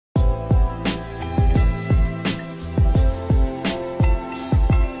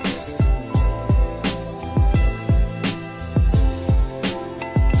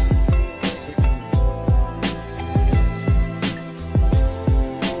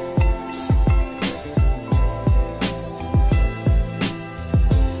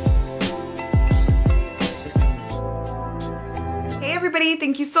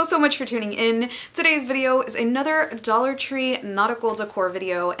thank you so much for tuning in. Today's video is another Dollar Tree nautical decor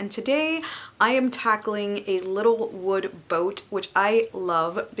video, and today I am tackling a little wood boat, which I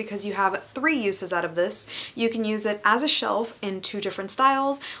love because you have three uses out of this. You can use it as a shelf in two different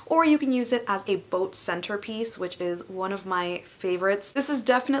styles, or you can use it as a boat centerpiece, which is one of my favorites. This is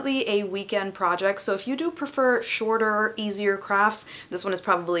definitely a weekend project, so if you do prefer shorter, easier crafts, this one is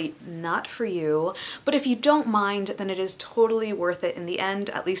probably not for you. But if you don't mind, then it is totally worth it in the end,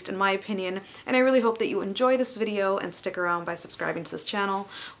 at least in my opinion. And I really hope that you enjoy this video and stick around by subscribing to this channel.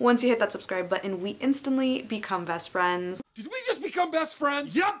 Once you hit that subscribe button, we instantly become best friends. Did we just become best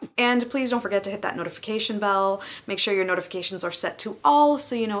friends? Yep! And please don't forget to hit that notification bell. Make sure your notifications are set to all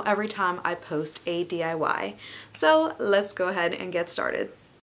so you know every time I post a DIY. So let's go ahead and get started.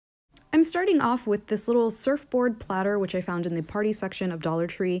 I'm starting off with this little surfboard platter, which I found in the party section of Dollar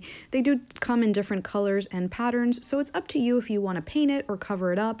Tree. They do come in different colors and patterns, so it's up to you if you want to paint it or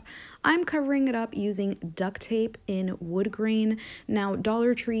cover it up. I'm covering it up using duct tape in wood grain. Now,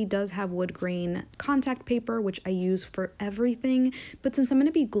 Dollar Tree does have wood grain contact paper, which I use for everything, but since I'm going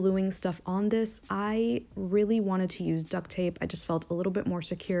to be gluing stuff on this, I really wanted to use duct tape. I just felt a little bit more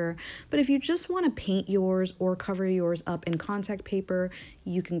secure. But if you just want to paint yours or cover yours up in contact paper,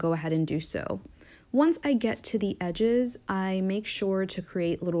 you can go ahead and do so. Once I get to the edges, I make sure to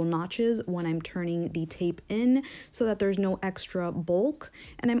create little notches when I'm turning the tape in so that there's no extra bulk.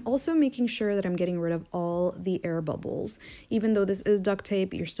 And I'm also making sure that I'm getting rid of all the air bubbles. Even though this is duct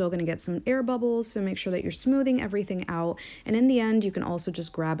tape, you're still going to get some air bubbles, so make sure that you're smoothing everything out. And in the end, you can also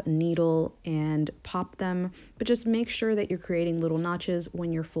just grab a needle and pop them, but just make sure that you're creating little notches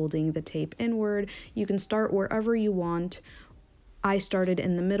when you're folding the tape inward. You can start wherever you want. I started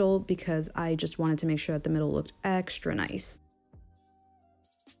in the middle because I just wanted to make sure that the middle looked extra nice.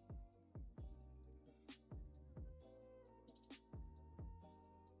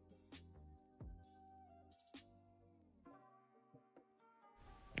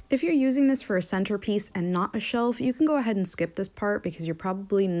 If you're using this for a centerpiece and not a shelf, you can go ahead and skip this part because you're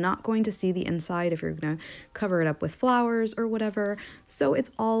probably not going to see the inside if you're going to cover it up with flowers or whatever, so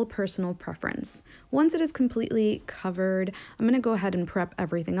it's all personal preference. Once it is completely covered, I'm going to go ahead and prep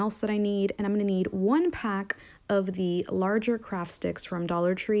everything else that I need, and I'm going to need one pack of the larger craft sticks from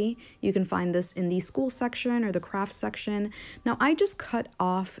Dollar Tree. You can find this in the school section or the craft section. Now, I just cut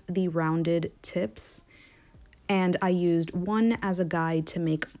off the rounded tips, and I used one as a guide to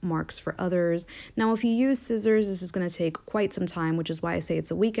make marks for others. Now, if you use scissors, this is going to take quite some time, which is why I say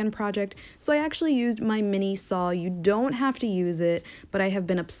it's a weekend project. So I actually used my mini saw. You don't have to use it, but I have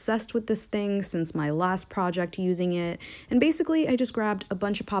been obsessed with this thing since my last project using it. And basically, I just grabbed a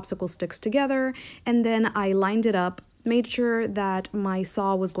bunch of popsicle sticks together, and then I lined it up, made sure that my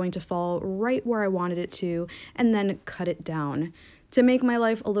saw was going to fall right where I wanted it to, and then cut it down. To make my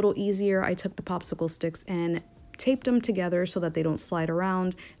life a little easier, I took the popsicle sticks and taped them together so that they don't slide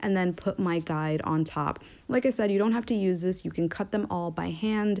around, and then put my guide on top. Like I said, you don't have to use this. You can cut them all by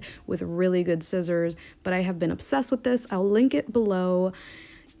hand with really good scissors, but I have been obsessed with this. I'll link it below.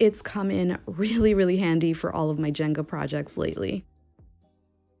 It's come in really, really handy for all of my Jenga projects lately.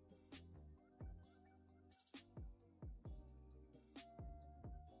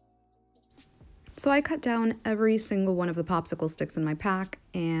 So I cut down every single one of the popsicle sticks in my pack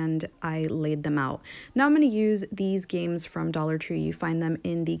and I laid them out. Now I'm going to use these games from Dollar Tree. You find them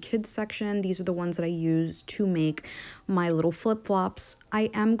in the kids section. These are the ones that I use to make my little flip-flops. I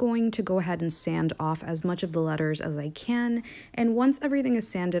am going to go ahead and sand off as much of the letters as I can. And once everything is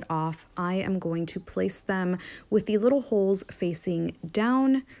sanded off, I am going to place them with the little holes facing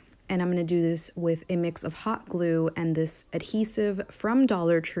down. And I'm going to do this with a mix of hot glue and this adhesive from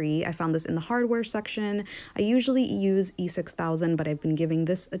Dollar Tree. I found this in the hardware section. I usually use E6000, but I've been giving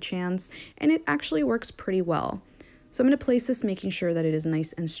this a chance, and it actually works pretty well. So I'm going to place this, making sure that it is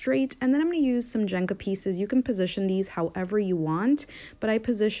nice and straight, and then I'm going to use some Jenga pieces. You can position these however you want, but I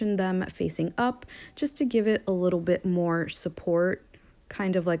position them facing up just to give it a little bit more support.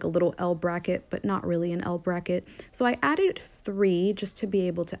 Kind of like a little L bracket, but not really an L bracket. So I added 3 just to be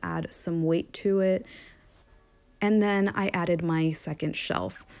able to add some weight to it. And then I added my second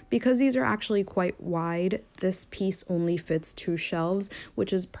shelf. Because these are actually quite wide, this piece only fits 2 shelves,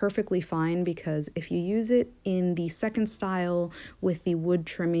 which is perfectly fine because if you use it in the second style with the wood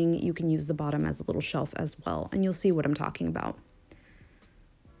trimming, you can use the bottom as a little shelf as well. And you'll see what I'm talking about.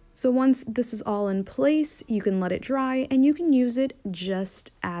 So once this is all in place, you can let it dry and you can use it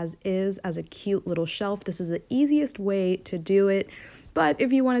just as is, as a cute little shelf. This is the easiest way to do it. But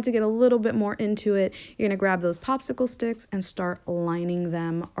if you wanted to get a little bit more into it, you're gonna grab those popsicle sticks and start lining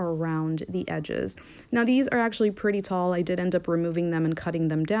them around the edges. Now these are actually pretty tall. I did end up removing them and cutting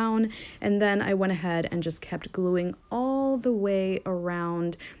them down, and then I went ahead and just kept gluing all the way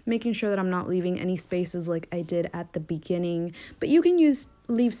around, making sure that I'm not leaving any spaces like I did at the beginning. But you can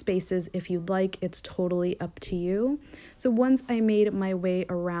leave spaces if you'd like, it's totally up to you. So once I made my way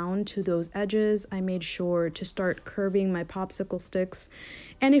around to those edges, I made sure to start curving my popsicle sticks.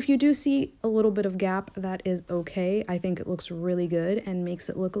 And if you do see a little bit of gap, that is okay. I think it looks really good and makes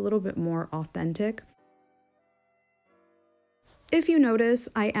it look a little bit more authentic. If you notice,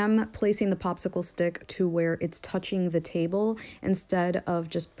 I am placing the popsicle stick to where it's touching the table instead of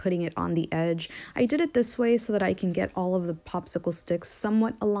just putting it on the edge. I did it this way so that I can get all of the popsicle sticks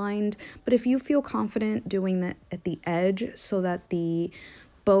somewhat aligned, but if you feel confident doing that at the edge so that the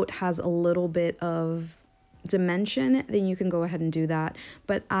boat has a little bit of dimension, then you can go ahead and do that.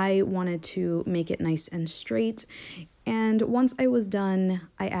 But I wanted to make it nice and straight. And once I was done,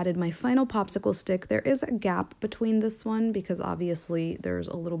 I added my final popsicle stick. There is a gap between this one because obviously there's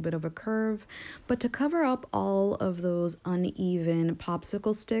a little bit of a curve. But to cover up all of those uneven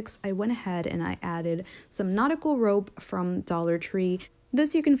popsicle sticks, I went ahead and I added some nautical rope from Dollar Tree.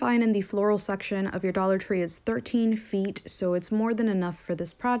 This you can find in the floral section of your Dollar Tree. It's 13 feet, so it's more than enough for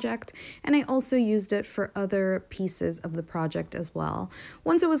this project, and I also used it for other pieces of the project as well.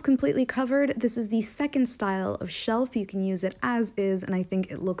 Once it was completely covered, this is the second style of shelf. You can use it as is, and I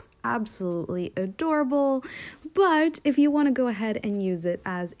think it looks absolutely adorable. But if you want to go ahead and use it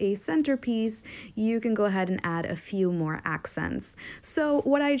as a centerpiece, you can go ahead and add a few more accents. So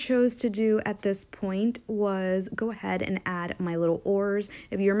what I chose to do at this point was go ahead and add my little oars.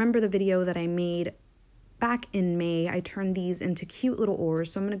 If you remember the video that I made back in May, I turned these into cute little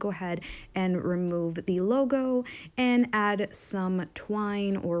oars. So I'm going to go ahead and remove the logo and add some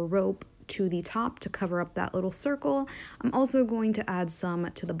twine or rope to the top to cover up that little circle. I'm also going to add some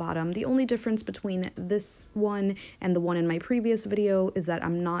to the bottom. The only difference between this one and the one in my previous video is that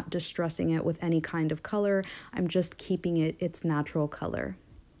I'm not distressing it with any kind of color. I'm just keeping it its natural color.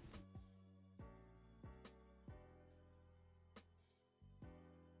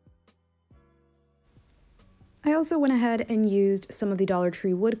 I also went ahead and used some of the Dollar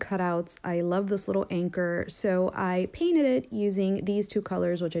Tree wood cutouts. I love this little anchor, so I painted it using these two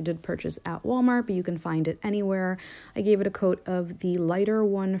colors, which I did purchase at Walmart, but you can find it anywhere. I gave it a coat of the lighter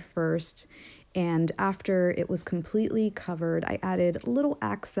one first, and after it was completely covered, I added little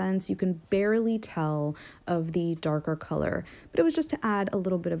accents you can barely tell of the darker color, but it was just to add a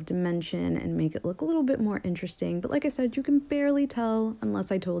little bit of dimension and make it look a little bit more interesting. But like I said, you can barely tell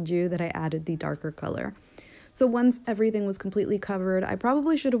unless I told you that I added the darker color. So once everything was completely covered, I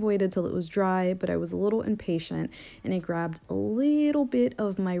probably should have waited till it was dry, but I was a little impatient and I grabbed a little bit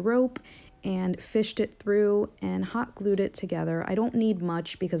of my rope and fished it through and hot glued it together. I don't need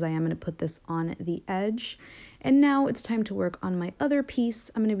much because I am going to put this on the edge. And now it's time to work on my other piece.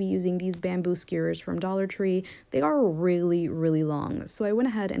 I'm going to be using these bamboo skewers from Dollar Tree. They are really, really long, so I went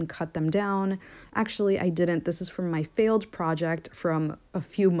ahead and cut them down. Actually, I didn't. This is from my failed project from a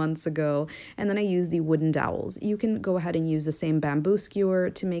few months ago, and then I used the wooden dowels. You can go ahead and use the same bamboo skewer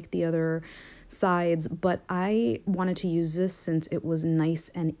to make the other sides, but I wanted to use this since it was nice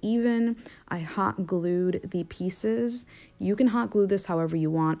and even. I hot glued the pieces. You can hot glue this however you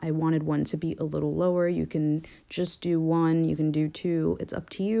want. I wanted one to be a little lower. You can just do one, you can do two, it's up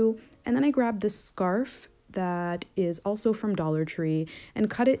to you. And then I grabbed this scarf that is also from Dollar Tree and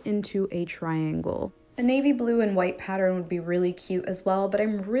cut it into a triangle. A navy blue and white pattern would be really cute as well, but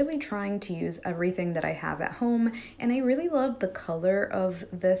I'm really trying to use everything that I have at home, and I really love the color of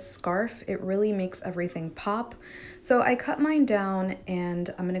this scarf. It really makes everything pop. So I cut mine down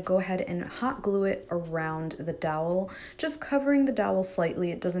and I'm gonna go ahead and hot glue it around the dowel, just covering the dowel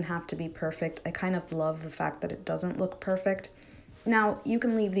slightly. It doesn't have to be perfect. I kind of love the fact that it doesn't look perfect. Now, you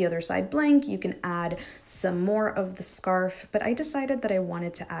can leave the other side blank, you can add some more of the scarf, but I decided that I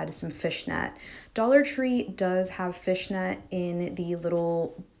wanted to add some fishnet. Dollar Tree does have fishnet in the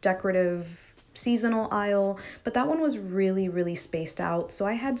little decorative seasonal aisle, but that one was really, really spaced out, so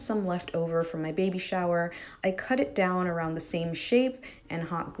I had some left over from my baby shower. I cut it down around the same shape and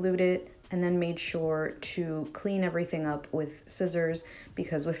hot glued it, and then made sure to clean everything up with scissors,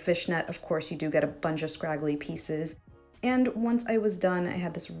 because with fishnet, of course, you do get a bunch of scraggly pieces. And once I was done, I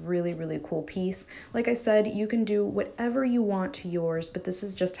had this really, really cool piece. Like I said, you can do whatever you want to yours, but this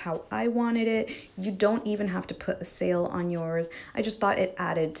is just how I wanted it. You don't even have to put a sail on yours. I just thought it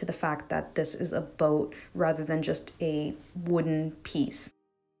added to the fact that this is a boat rather than just a wooden piece.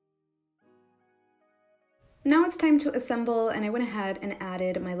 Now it's time to assemble, and I went ahead and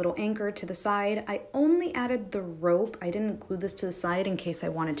added my little anchor to the side. I only added the rope. I didn't glue this to the side in case I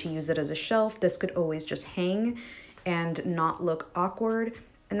wanted to use it as a shelf. This could always just hang and not look awkward.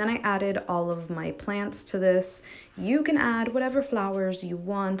 And then I added all of my plants to this. You can add whatever flowers you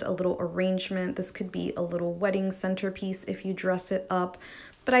want, a little arrangement. This could be a little wedding centerpiece if you dress it up.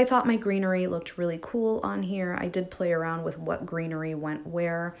 But I thought my greenery looked really cool on here. I did play around with what greenery went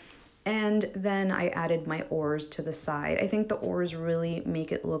where. And then I added my oars to the side. I think the oars really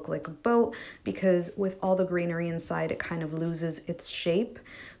make it look like a boat because with all the greenery inside, it kind of loses its shape.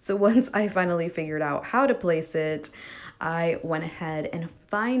 So once I finally figured out how to place it, I went ahead and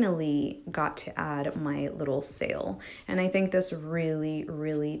finally got to add my little sail. And I think this really,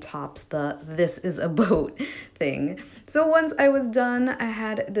 really tops the "this is a boat" thing. So once I was done, I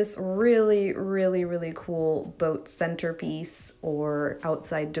had this really, really, really cool boat centerpiece or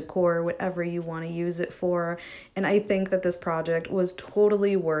outside decor, whatever you want to use it for. And I think that this project was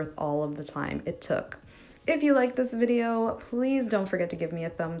totally worth all of the time it took. If you like this video, please don't forget to give me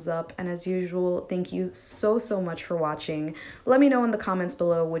a thumbs up. And as usual, thank you so much for watching. Let me know in the comments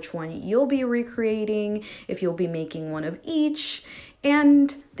below which one you'll be recreating, if you'll be making one of each.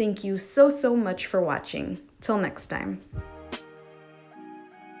 And thank you so much for watching. Till next time.